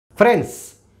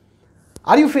Friends,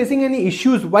 are you facing any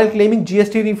issues while claiming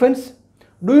GST refunds?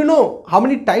 Do you know how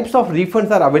many types of refunds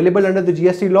are available under the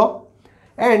GST law?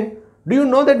 And do you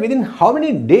know that within how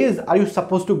many days are you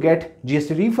supposed to get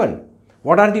GST refund?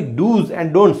 What are the do's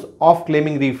and don'ts of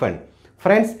claiming refund?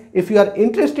 Friends, if you are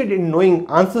interested in knowing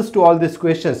answers to all these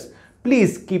questions,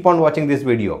 please keep on watching this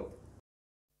video.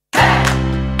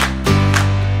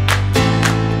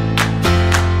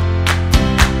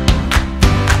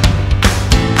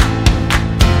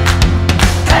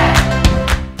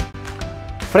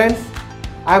 Friends,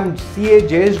 I am CA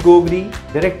Jayesh Gogri,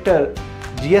 Director,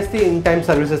 GSC Intime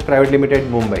Services Private Limited,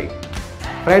 Mumbai.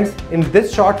 Friends, in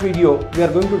this short video, we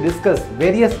are going to discuss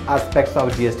various aspects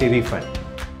of GST refund.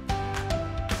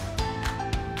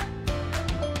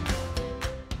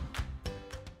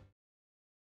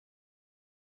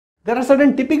 There are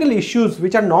certain typical issues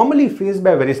which are normally faced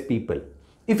by various people.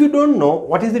 If you don't know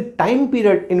what is the time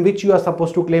period in which you are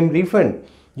supposed to claim refund,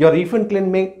 your refund claim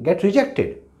may get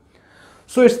rejected.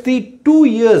 So it's the 2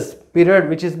 years period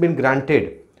which has been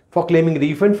granted for claiming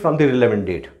refund from the relevant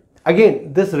date.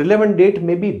 Again, this relevant date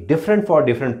may be different for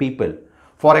different people.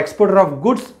 For exporter of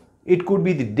goods, it could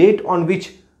be the date on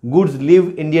which goods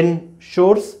leave Indian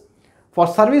shores. For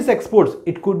service exports,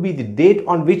 it could be the date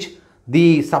on which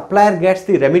the supplier gets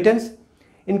the remittance.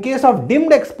 In case of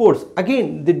deemed exports,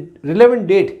 again, the relevant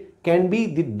date can be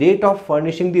the date of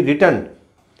furnishing the return.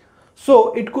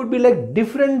 So it could be like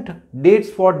different dates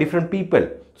for different people.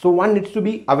 So one needs to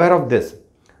be aware of this.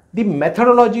 The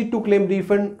methodology to claim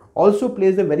refund also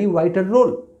plays a very vital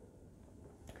role.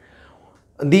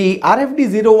 The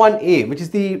RFD01A, which is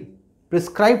the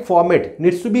prescribed format,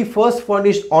 needs to be first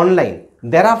furnished online.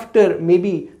 Thereafter,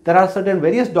 maybe there are certain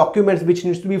various documents which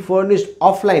needs to be furnished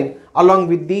offline along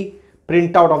with the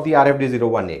printout of the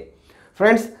RFD01A.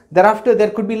 Friends, thereafter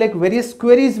there could be like various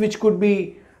queries which could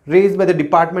be raised by the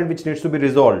department which needs to be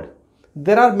resolved.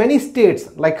 There are many states,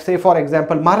 like say for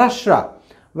example Maharashtra,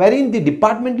 wherein the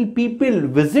departmental people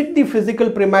visit the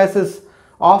physical premises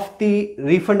of the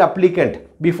refund applicant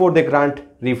before they grant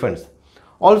refunds.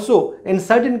 Also, in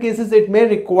certain cases it may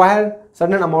require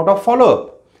certain amount of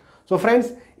follow-up. So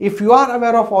friends, if you are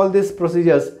aware of all these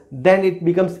procedures, then it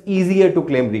becomes easier to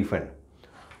claim refund.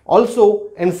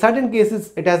 Also, in certain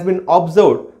cases it has been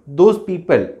observed those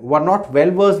people who are not well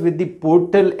versed with the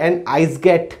portal and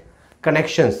IceGet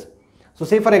connections. So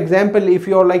say for example, if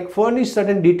you are like furnished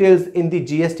certain details in the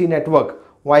GST network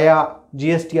via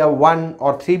GSTR 1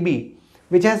 or 3B,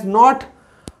 which has not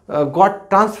got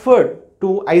transferred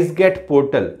to IceGet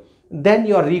portal, then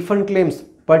your refund claims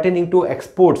pertaining to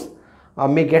exports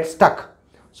may get stuck.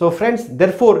 So friends,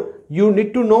 therefore you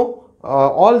need to know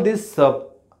all these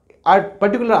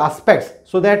particular aspects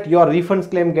so that your refunds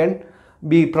claim can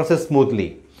be processed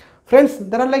smoothly. Friends,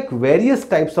 there are like various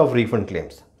types of refund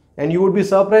claims, and you would be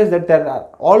surprised that there are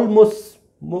almost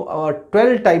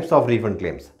 12 types of refund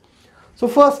claims. So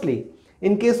firstly,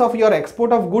 in case of your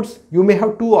export of goods, you may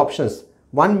have two options.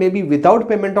 One may be without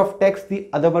payment of tax, the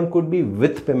other one could be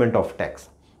with payment of tax.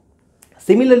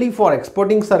 Similarly, for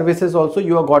exporting services also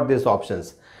you have got these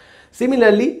options.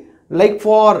 Similarly, like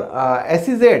for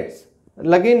SEZs,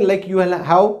 again like you will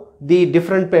have the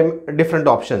different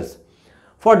options.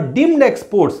 For deemed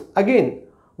exports, again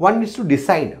one needs to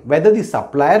decide whether the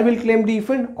supplier will claim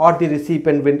refund or the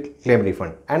recipient will claim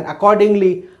refund, and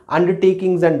accordingly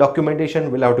undertakings and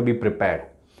documentation will have to be prepared.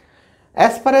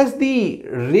 As far as the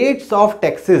rates of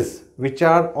taxes which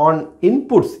are on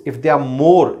inputs, if they are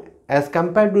more as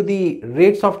compared to the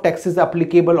rates of taxes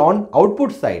applicable on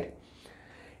output side,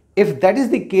 if that is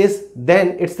the case,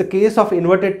 then it's the case of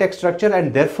inverted tax structure,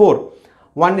 and therefore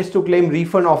one needs to claim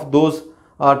refund of those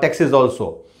taxes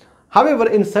also. However,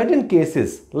 in certain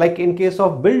cases, like in case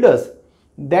of builders,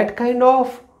 that kind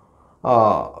of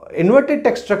inverted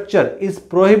tax structure is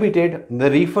prohibited.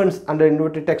 The refunds under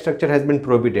inverted tax structure has been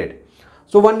prohibited.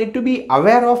 So one need to be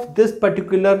aware of this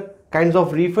particular kinds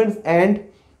of refunds and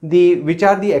which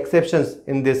are the exceptions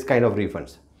in this kind of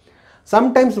refunds.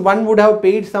 Sometimes one would have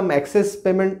paid some excess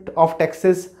payment of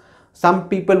taxes. Some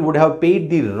people would have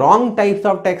paid the wrong types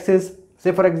of taxes.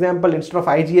 Say for example, instead of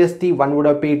IGST, one would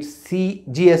have paid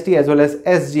CGST as well as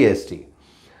SGST.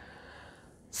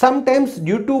 Sometimes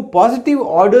due to positive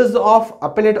orders of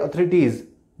appellate authorities,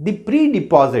 the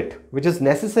pre-deposit which is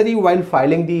necessary while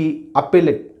filing the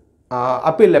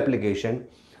appeal application,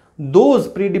 those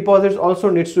pre-deposits also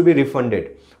needs to be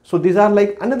refunded. So these are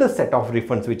like another set of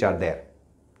refunds which are there.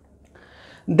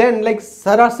 Then like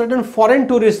there are certain foreign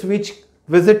tourists which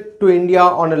visit to India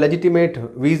on a legitimate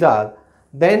visa.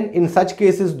 Then in such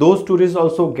cases those tourists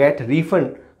also get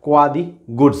refund qua the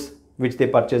goods which they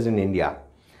purchase in India.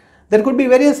 There could be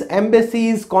various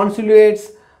embassies,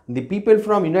 consulates, the people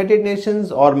from United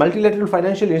Nations or multilateral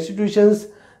financial institutions,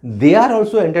 they are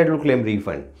also entitled to claim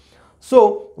refund.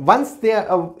 So once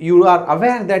you are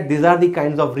aware that these are the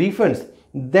kinds of refunds,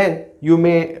 then you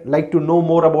may like to know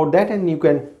more about that and you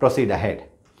can proceed ahead.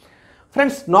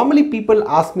 Friends, normally people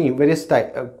ask me various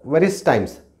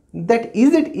times that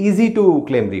is it easy to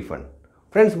claim refund?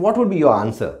 Friends, what would be your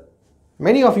answer?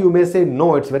 Many of you may say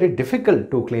no, it's very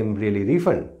difficult to claim really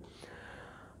refund.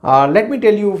 Let me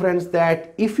tell you friends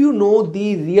that if you know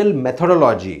the real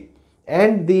methodology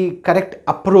and the correct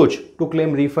approach to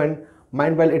claim refund,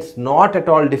 mind well, it's not at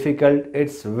all difficult.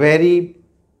 It's very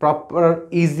proper,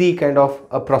 easy kind of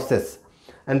a process.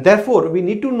 And therefore, we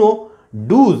need to know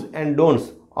do's and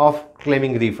don'ts of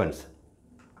claiming refunds.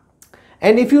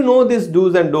 And if you know these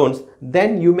do's and don'ts,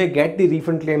 then you may get the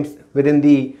refund claims within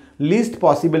the least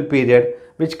possible period,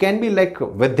 which can be like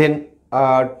within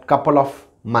a couple of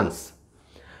months.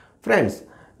 Friends,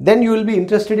 then you will be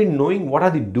interested in knowing what are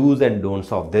the do's and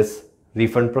don'ts of this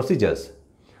refund procedures.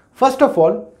 First of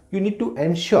all, you need to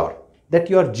ensure that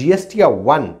your GSTR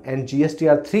 1 and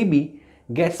GSTR 3B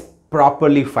gets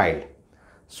properly filed.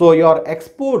 So your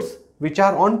exports which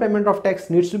are on payment of tax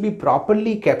needs to be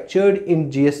properly captured in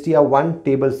GSTR 1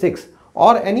 table 6,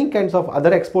 or any kinds of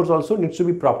other exports also needs to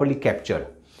be properly captured.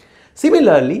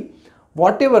 Similarly,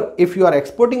 whatever, if you are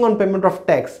exporting on payment of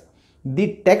tax,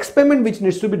 the tax payment which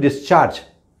needs to be discharged,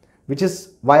 which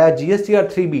is via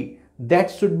GSTR 3B,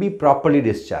 that should be properly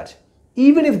discharged.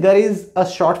 Even if there is a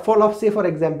shortfall of, say for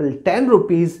example 10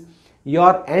 rupees,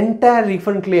 your entire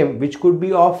refund claim, which could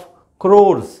be of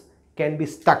crores, can be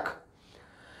stuck.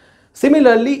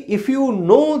 Similarly, if you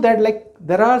know that like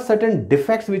there are certain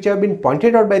defects which have been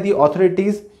pointed out by the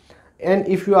authorities, and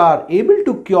if you are able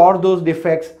to cure those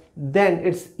defects, then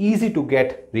it's easy to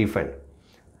get refund.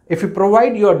 If you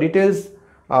provide your details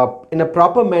in a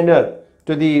proper manner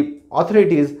to the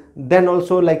authorities, then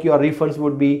also like your refunds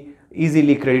would be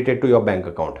easily credited to your bank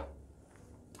account.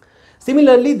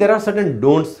 Similarly, there are certain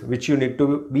don'ts which you need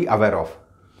to be aware of.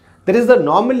 There is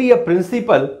normally a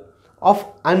principle of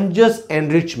unjust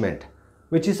enrichment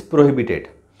which is prohibited.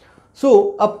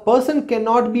 So a person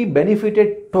cannot be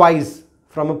benefited twice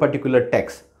from a particular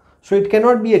tax. So it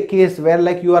cannot be a case where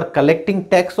like you are collecting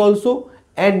tax also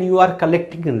and you are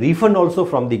collecting refund also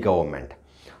from the government.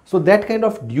 So that kind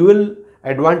of dual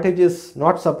advantage is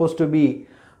not supposed to be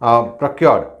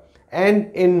procured.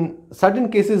 And in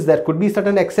certain cases there could be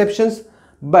certain exceptions,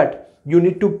 but you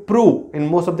need to prove in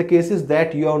most of the cases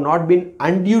that you have not been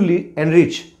unduly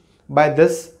enriched by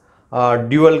this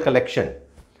dual collection.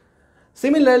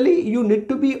 Similarly, you need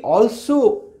to be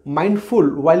also mindful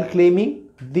while claiming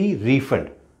the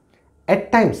refund.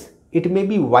 At times, it may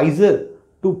be wiser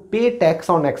to pay tax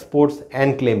on exports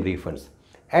and claim refunds.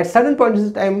 At certain points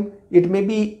in time, it may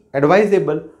be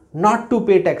advisable not to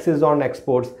pay taxes on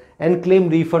exports and claim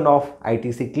refund of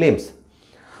ITC claims.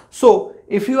 So,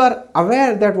 if you are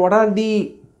aware that what are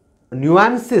the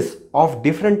nuances of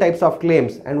different types of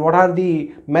claims and what are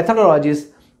the methodologies,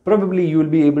 probably you will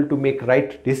be able to make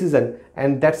right decision,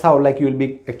 and that's how like you will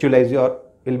be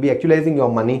actualizing your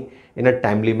money in a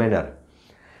timely manner.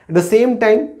 At the same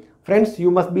time, friends, you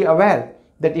must be aware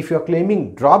that if you are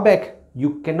claiming drawback,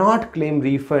 you cannot claim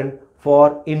refund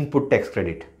for input tax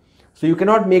credit. So you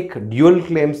cannot make dual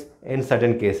claims in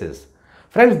certain cases.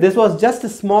 Friends, this was just a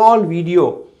small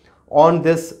video on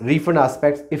this refund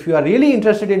aspects. If you are really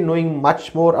interested in knowing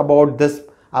much more about this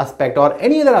aspect or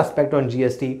any other aspect on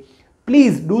GST,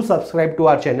 please do subscribe to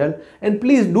our channel and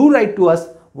please do write to us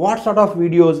what sort of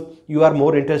videos you are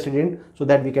more interested in so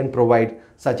that we can provide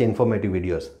such informative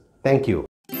videos. Thank you.